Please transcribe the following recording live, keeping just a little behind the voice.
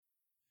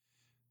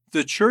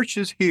The church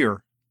is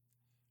here.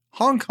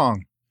 Hong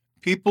Kong,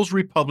 People's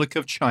Republic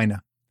of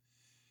China.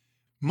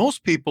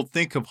 Most people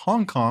think of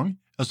Hong Kong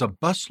as a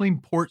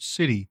bustling port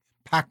city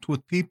packed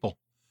with people.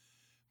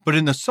 But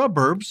in the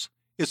suburbs,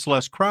 it's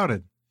less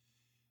crowded.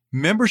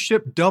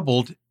 Membership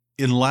doubled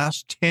in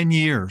last 10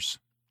 years.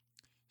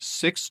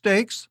 6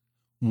 stakes,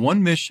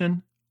 1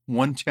 mission,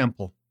 1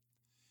 temple.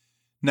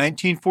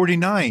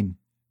 1949,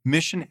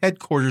 mission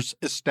headquarters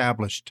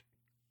established.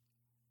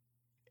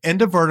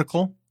 End of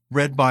article,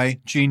 read by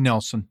Gene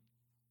Nelson.